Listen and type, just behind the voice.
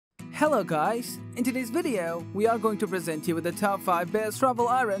Hello guys, in today's video, we are going to present you with the top 5 best travel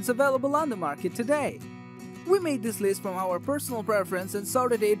irons available on the market today. We made this list from our personal preference and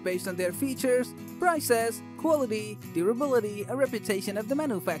sorted it based on their features, prices, quality, durability, and reputation of the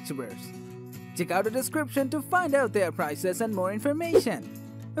manufacturers. Check out the description to find out their prices and more information.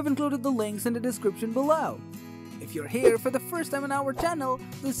 We've included the links in the description below. If you're here for the first time on our channel,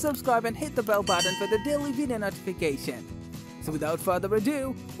 please subscribe and hit the bell button for the daily video notification. So without further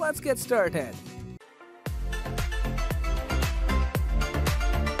ado, let's get started.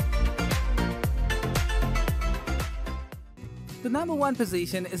 The number 1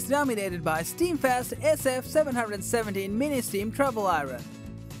 position is dominated by Steamfast SF717 Mini Steam Travel Iron.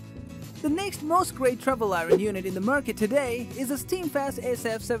 The next most great travel iron unit in the market today is the Steamfast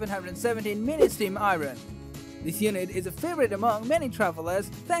SF717 Mini Steam Iron. This unit is a favorite among many travelers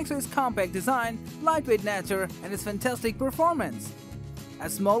thanks to its compact design, lightweight nature, and its fantastic performance.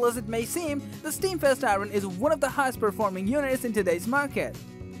 As small as it may seem, the Steamfast Iron is one of the highest performing units in today's market.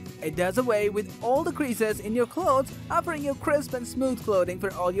 It does away with all the creases in your clothes, offering you crisp and smooth clothing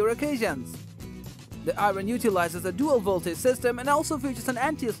for all your occasions. The iron utilizes a dual voltage system and also features an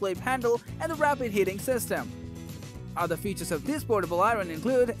anti-slip handle and a rapid heating system. Other features of this portable iron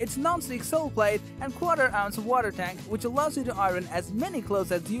include its non-stick sole plate and quarter-ounce water tank, which allows you to iron as many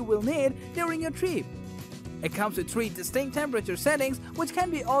clothes as you will need during your trip. It comes with 3 distinct temperature settings which can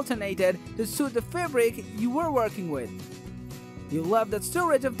be alternated to suit the fabric you are working with. You'll love that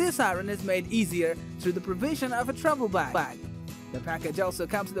storage of this iron is made easier through the provision of a travel bag. The package also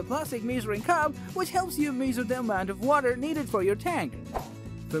comes with a plastic measuring cup which helps you measure the amount of water needed for your tank.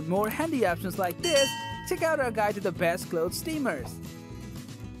 For more handy options like this, check out our guide to the best clothes steamers.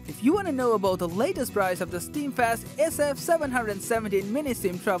 If you want to know about the latest price of the Steamfast SF717 Mini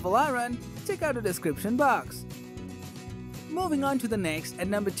Steam Travel Iron, check out the description box. Moving on to the next, at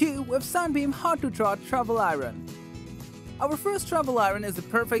number 2, we have Sunbeam Hot to Trot Travel Iron. Our first travel iron is the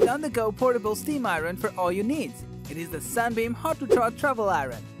perfect on-the-go portable steam iron for all your needs. It is the Sunbeam Hot to Trot Travel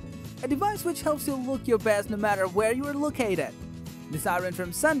Iron, a device which helps you look your best no matter where you are located. This iron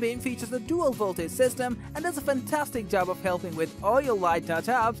from Sunbeam features a dual voltage system and does a fantastic job of helping with all your light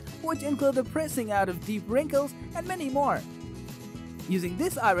touch-ups, which include the pressing out of deep wrinkles and many more. Using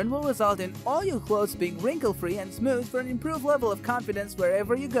this iron will result in all your clothes being wrinkle-free and smooth for an improved level of confidence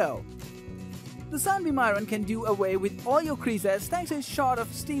wherever you go. The Sunbeam iron can do away with all your creases thanks to its shot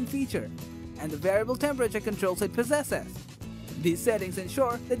of steam feature and the variable temperature controls it possesses. These settings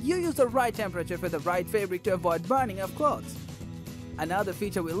ensure that you use the right temperature for the right fabric to avoid burning of clothes. Another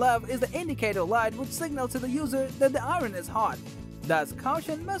feature we love is the indicator light which signals to the user that the iron is hot. Thus,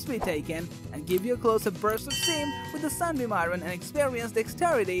 caution must be taken and give your clothes a burst of steam with the Sunbeam iron and experience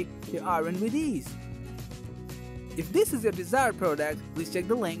dexterity to iron with ease. If this is your desired product, please check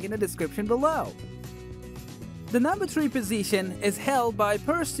the link in the description below. The number 3 position is held by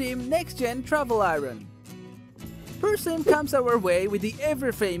PurSteam NextGen Travel Iron. PurSteam comes our way with the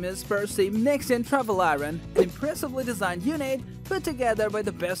ever-famous PurSteam NextGen Travel Iron, an impressively designed unit put together by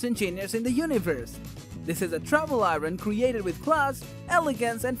the best engineers in the universe. This is a travel iron created with class,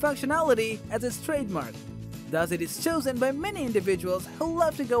 elegance, and functionality as its trademark. Thus, it is chosen by many individuals who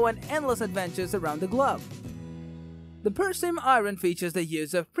love to go on endless adventures around the globe. The PurSteam iron features the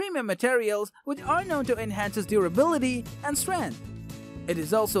use of premium materials which are known to enhance its durability and strength. It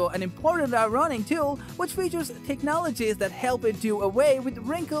is also an important ironing tool which features technologies that help it do away with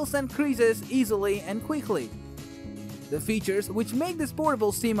wrinkles and creases easily and quickly. The features which make this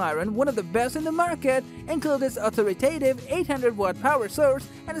portable steam iron one of the best in the market include its authoritative 800-watt power source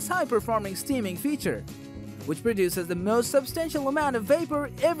and its high-performing steaming feature, which produces the most substantial amount of vapor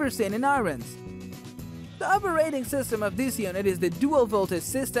ever seen in irons. The operating system of this unit is the dual voltage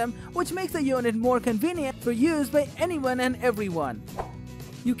system, which makes the unit more convenient for use by anyone and everyone.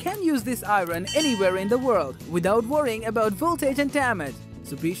 You can use this iron anywhere in the world without worrying about voltage and damage,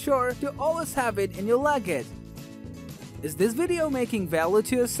 so be sure to always have it in your luggage. Is this video making value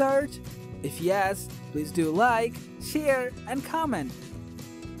to your search? If yes, please do like, share, and comment.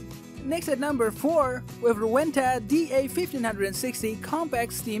 Next at number 4, we have Rowenta DA1560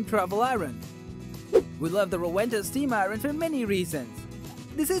 Compact Steam Travel Iron. We love the Rowenta steam iron for many reasons.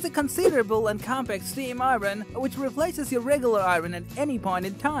 This is a considerable and compact steam iron which replaces your regular iron at any point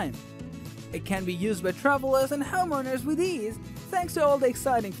in time. It can be used by travelers and homeowners with ease thanks to all the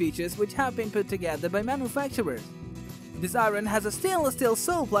exciting features which have been put together by manufacturers. This iron has a stainless steel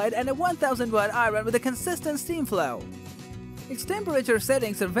sole plate and a 1000-watt iron with a consistent steam flow. Its temperature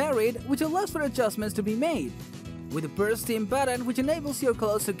settings are varied, which allows for adjustments to be made. with a PurSteam button which enables your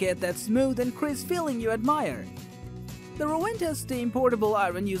clothes to get that smooth and crisp feeling you admire. The Rowenta Steam Portable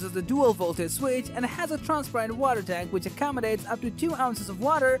Iron uses the dual voltage switch and has a transparent water tank which accommodates up to 2 ounces of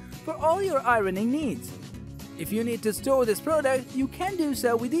water for all your ironing needs. If you need to store this product, you can do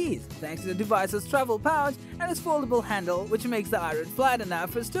so with ease, thanks to the device's travel pouch and its foldable handle, which makes the iron flat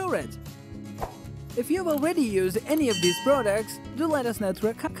enough for storage. If you've already used any of these products, do let us know through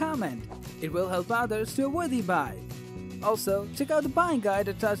a comment. It will help others to avoid the buy. Also, check out the buying guide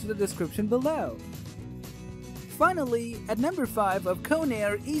attached to the description below. Finally, at number 5 of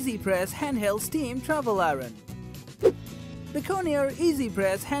Conair Easy Press Handheld Steam Travel Iron. The Conair Easy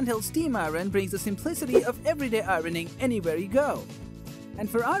Press Handheld Steam Iron brings the simplicity of everyday ironing anywhere you go. And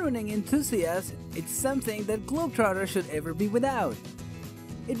for ironing enthusiasts, it's something that globetrotters should ever be without.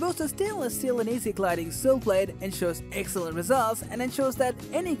 It boasts a stainless steel and easy gliding sole plate, ensures excellent results and ensures that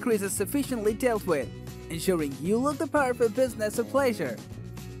any crease is sufficiently dealt with, ensuring you look the part for business or pleasure.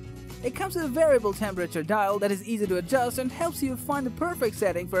 It comes with a variable temperature dial that is easy to adjust and helps you find the perfect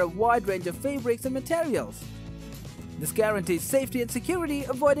setting for a wide range of fabrics and materials. This guarantees safety and security,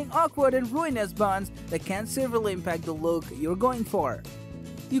 avoiding awkward and ruinous bonds that can severely impact the look you're going for.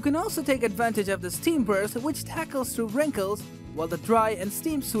 You can also take advantage of the steam burst, which tackles through wrinkles, while the dry and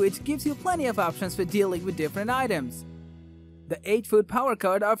steam switch gives you plenty of options for dealing with different items. The 8-foot power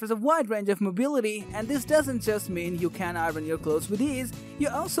cord offers a wide range of mobility, and this doesn't just mean you can iron your clothes with ease, you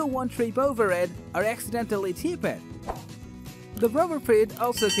also won't trip over it or accidentally tip it. The rubber print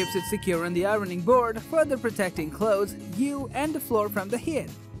also keeps it secure on the ironing board, further protecting clothes, you and the floor from the heat.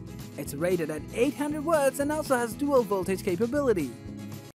 It's rated at 800 watts and also has dual voltage capability.